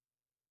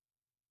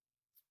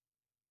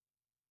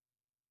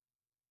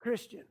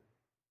 Christian,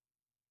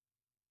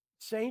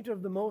 saint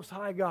of the Most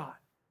High God,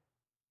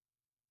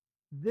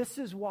 this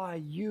is why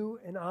you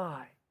and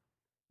I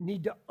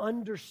need to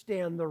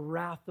understand the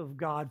wrath of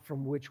God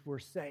from which we're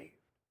saved.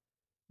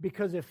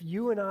 Because if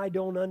you and I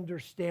don't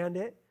understand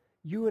it,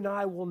 you and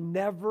I will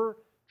never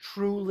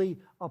truly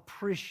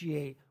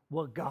appreciate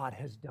what God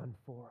has done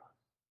for us.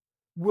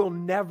 We'll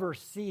never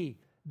see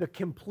the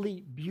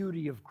complete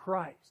beauty of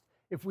Christ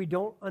if we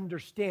don't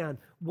understand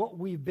what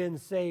we've been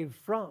saved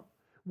from.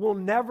 We'll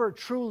never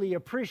truly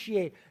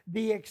appreciate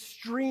the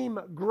extreme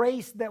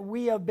grace that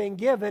we have been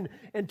given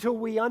until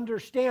we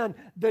understand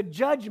the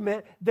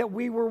judgment that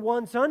we were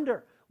once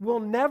under. We'll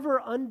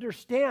never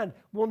understand,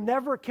 we'll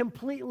never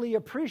completely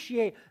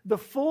appreciate the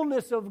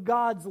fullness of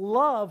God's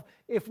love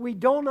if we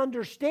don't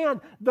understand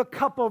the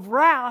cup of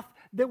wrath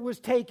that was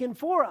taken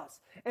for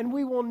us. And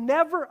we will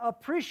never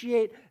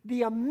appreciate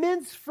the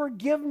immense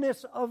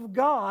forgiveness of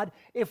God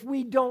if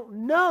we don't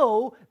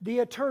know the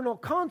eternal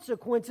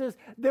consequences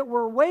that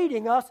were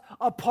awaiting us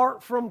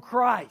apart from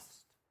Christ.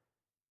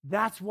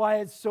 That's why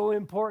it's so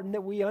important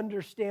that we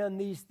understand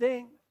these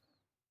things.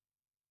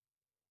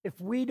 If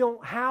we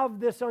don't have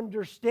this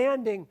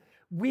understanding,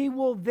 we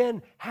will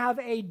then have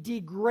a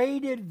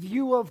degraded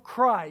view of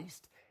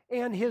Christ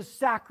and His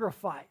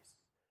sacrifice,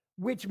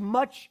 which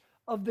much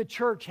of the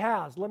church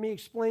has. Let me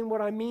explain what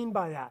I mean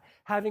by that.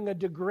 Having a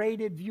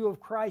degraded view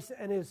of Christ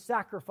and His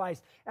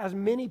sacrifice, as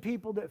many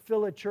people that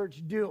fill a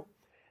church do.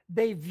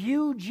 They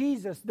view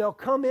Jesus. They'll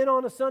come in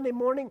on a Sunday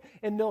morning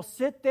and they'll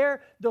sit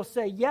there. They'll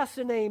say yes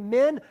and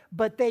amen,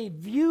 but they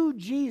view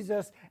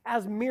Jesus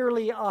as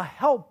merely a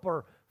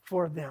helper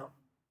for them.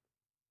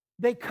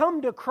 They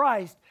come to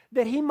Christ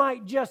that He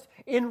might just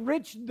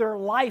enrich their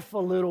life a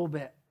little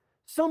bit.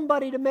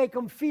 Somebody to make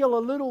them feel a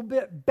little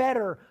bit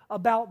better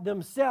about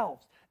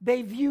themselves.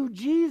 They view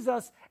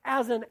Jesus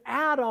as an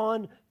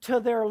add-on to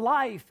their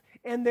life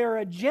and their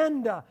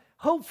agenda.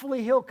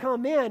 Hopefully He'll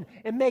come in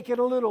and make it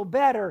a little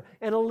better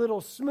and a little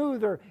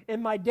smoother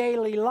in my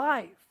daily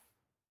life.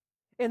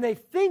 And they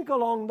think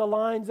along the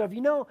lines of,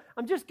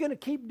 I'm just going to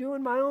keep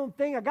doing my own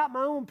thing. I got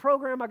my own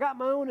program. I got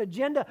my own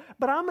agenda.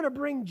 But I'm going to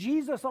bring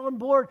Jesus on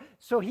board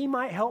so He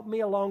might help me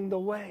along the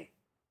way.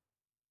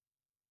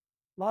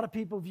 A lot of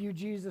people view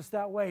Jesus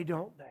that way,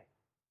 don't they?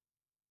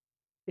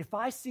 If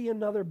I see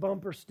another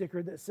bumper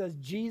sticker that says,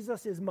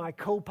 Jesus is my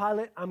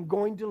co-pilot, I'm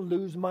going to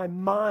lose my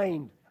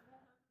mind.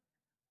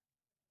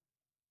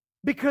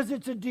 Because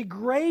it's a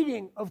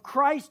degrading of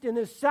Christ and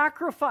His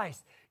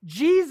sacrifice.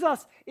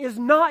 Jesus is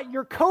not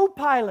your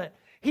co-pilot.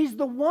 He's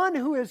the one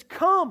who has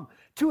come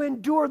to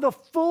endure the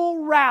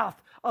full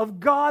wrath of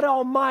God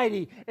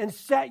Almighty and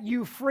set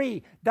you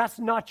free. That's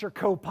not your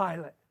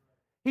co-pilot.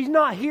 He's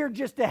not here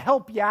just to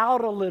help you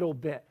out a little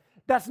bit.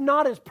 That's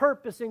not His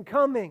purpose in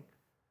coming.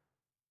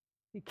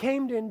 He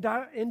came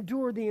to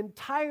endure the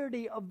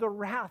entirety of the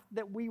wrath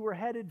that we were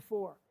headed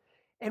for.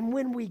 And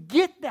when we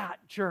get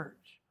that,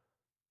 church,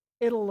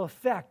 it'll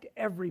affect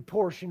every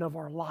portion of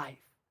our life.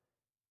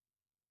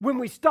 When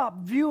we stop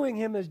viewing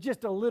Him as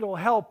just a little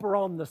helper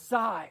on the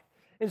side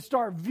and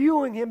start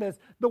viewing Him as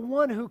the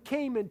one who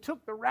came and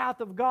took the wrath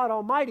of God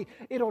Almighty,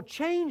 it'll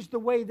change the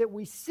way that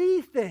we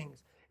see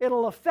things.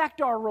 It'll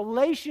affect our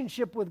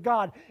relationship with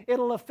God.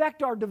 It'll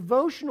affect our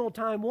devotional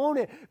time, won't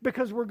it?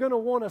 Because we're going to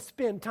want to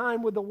spend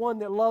time with the one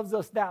that loves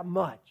us that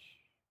much.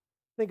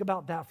 Think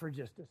about that for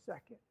just a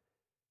second.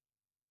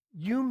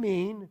 You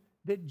mean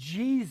that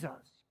Jesus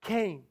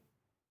came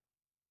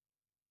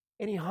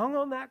and He hung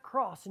on that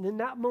cross, and in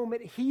that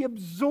moment He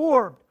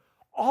absorbed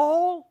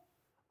all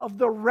of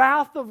the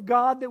wrath of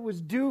God that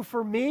was due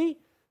for me?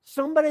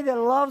 Somebody that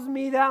loves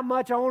me that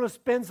much, I want to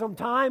spend some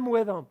time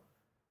with them.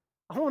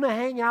 I want to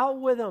hang out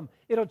with them.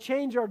 It'll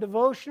change our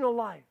devotional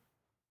life.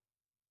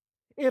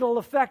 It'll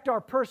affect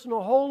our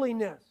personal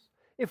holiness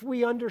if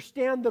we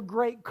understand the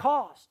great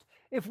cost,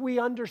 if we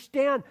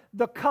understand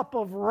the cup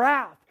of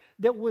wrath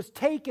that was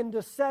taken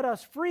to set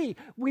us free.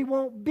 We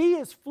won't be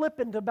as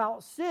flippant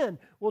about sin.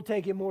 We'll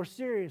take it more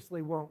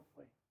seriously, won't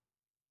we?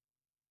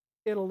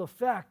 It'll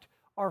affect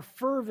our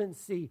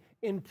fervency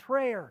in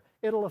prayer.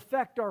 It'll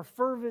affect our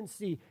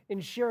fervency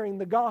in sharing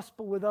the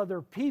gospel with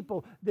other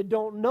people that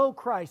don't know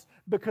Christ,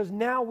 because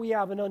now we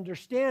have an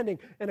understanding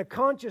and a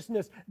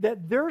consciousness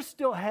that they're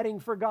still heading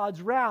for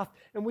God's wrath,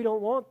 and we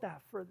don't want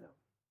that for them.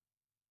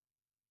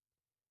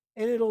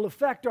 And it'll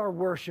affect our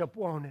worship,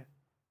 won't it?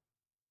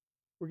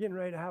 We're getting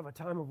ready to have a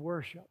time of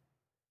worship.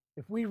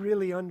 If we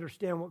really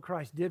understand what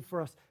Christ did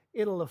for us,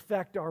 it'll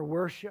affect our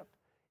worship.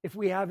 if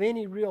we have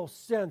any real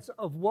sense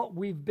of what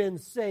we've been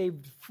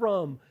saved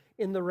from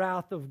in the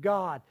wrath of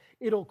God,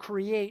 it'll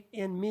create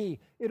in me,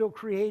 it'll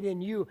create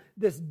in you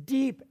this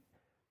deep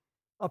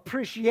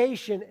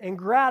appreciation and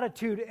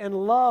gratitude and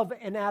love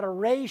and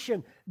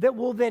adoration that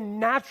will then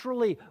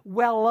naturally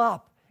well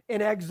up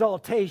in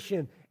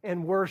exaltation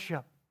and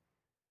worship.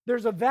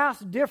 There's a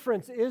vast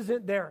difference,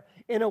 isn't there,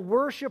 in a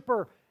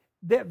worshiper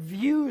that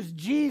views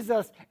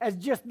Jesus as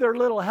just their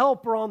little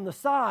helper on the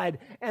side,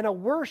 and a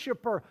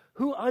worshiper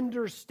who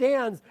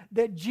understands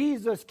that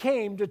Jesus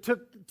came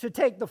to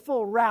take the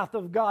full wrath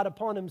of God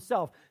upon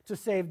himself to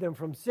save them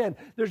from sin.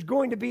 There's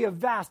going to be a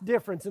vast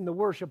difference in the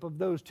worship of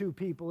those two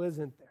people,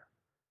 isn't there?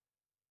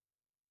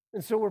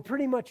 And so we're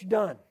pretty much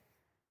done.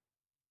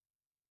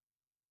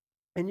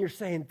 And you're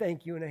saying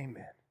thank you and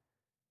amen.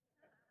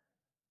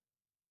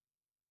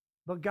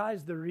 But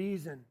guys, the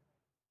reason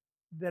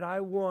that I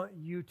want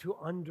you to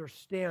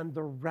understand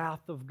the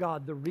wrath of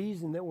God, the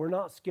reason that we're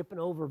not skipping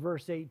over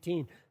verse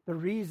 18, the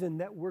reason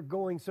that we're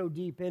going so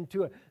deep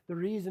into it, the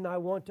reason I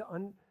want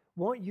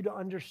you to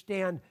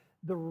understand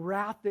the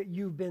wrath that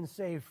you've been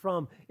saved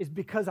from is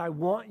because I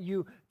want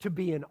you to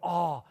be in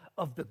awe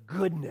of the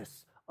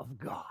goodness of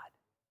God.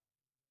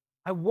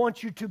 I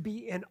want you to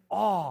be in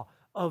awe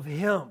of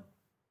Him.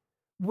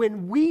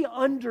 When we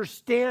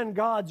understand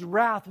God's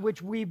wrath,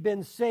 which we've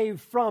been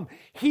saved from,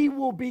 He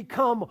will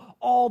become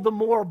all the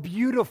more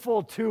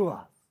beautiful to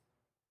us.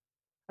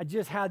 I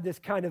just had this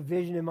kind of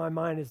vision in my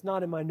mind. It's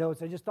not in my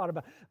notes. I just thought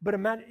about it. But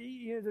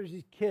imagine, there's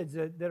these kids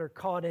that are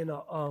caught in a,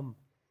 well,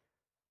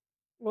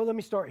 let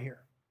me start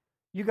here.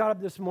 You got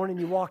up this morning,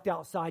 you walked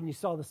outside, and you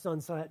saw the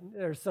sun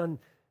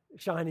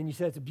shine, and you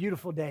said, it's a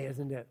beautiful day,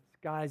 isn't it? The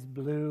sky's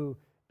blue.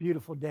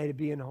 Beautiful day to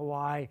be in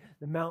Hawaii.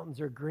 The mountains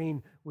are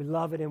green. We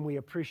love it and we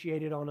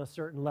appreciate it on a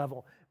certain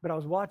level. But I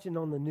was watching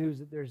on the news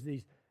that there's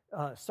these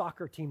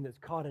soccer team that's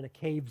caught in a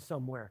cave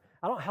somewhere.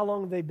 I don't know how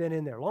long they've been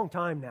in there. A long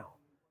time now.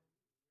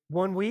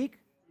 1 week?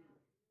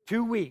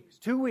 2 weeks.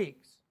 2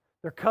 weeks.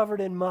 They're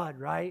covered in mud,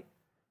 right?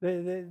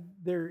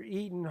 They're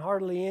eating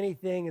hardly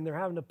anything and they're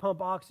having to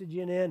pump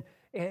oxygen in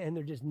and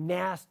they're just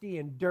nasty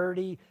and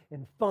dirty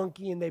and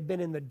funky and they've been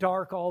in the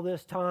dark all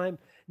this time.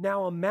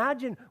 Now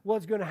imagine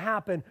what's going to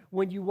happen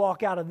when you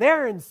walk out of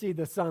there and see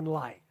the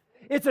sunlight.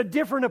 It's a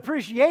different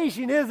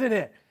appreciation, isn't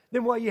it,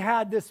 than what you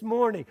had this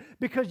morning,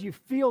 because you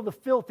feel the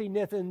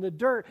filthiness and the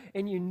dirt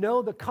and you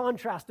know the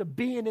contrast of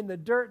being in the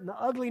dirt and the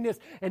ugliness,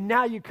 and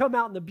now you come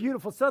out in the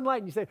beautiful sunlight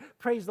and you say,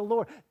 praise the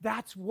Lord.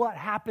 That's what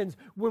happens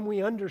when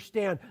we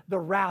understand the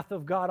wrath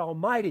of God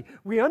Almighty.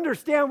 We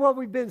understand what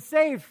we've been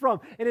saved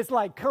from, and it's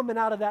like coming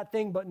out of that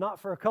thing, but not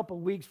for a couple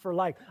of weeks, for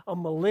like a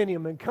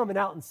millennium, and coming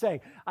out and saying,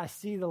 I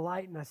see the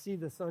light and I see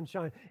the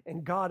sunshine,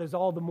 and God is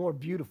all the more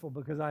beautiful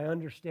because I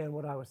understand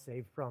what I was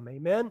saved from.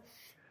 Amen?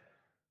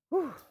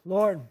 Whew,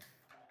 Lord,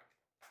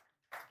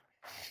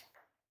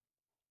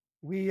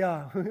 we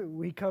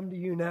come to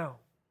you now,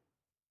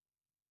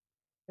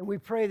 and we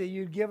pray that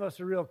you'd give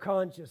us a real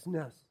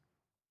consciousness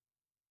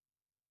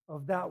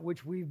of that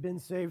which we've been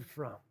saved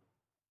from.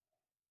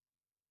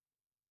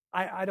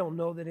 I don't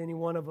know that any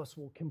one of us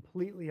will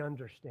completely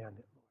understand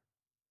it, Lord,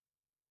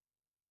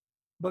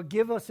 but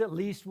give us at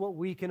least what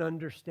we can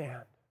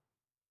understand.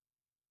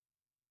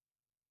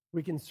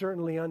 We can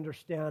certainly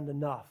understand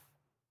enough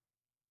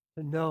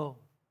to know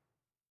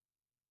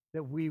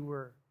that we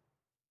were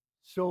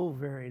so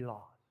very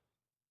lost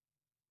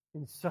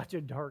in such a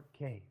dark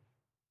cave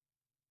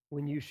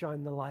when you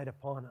shine the light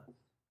upon us.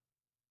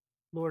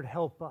 Lord,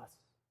 help us.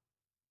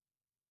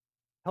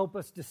 Help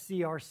us to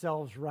see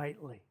ourselves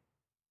rightly.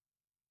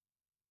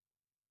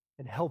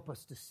 And help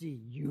us to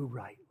see you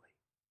rightly.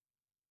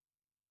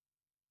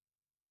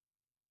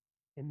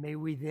 And may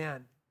we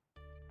then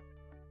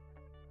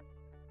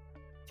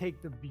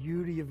take the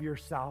beauty of your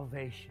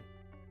salvation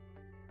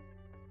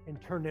and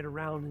turn it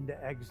around into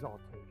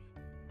exaltation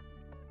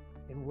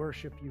and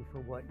worship you for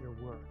what you're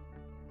worth.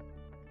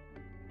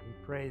 We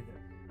pray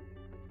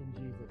this in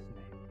Jesus'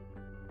 name.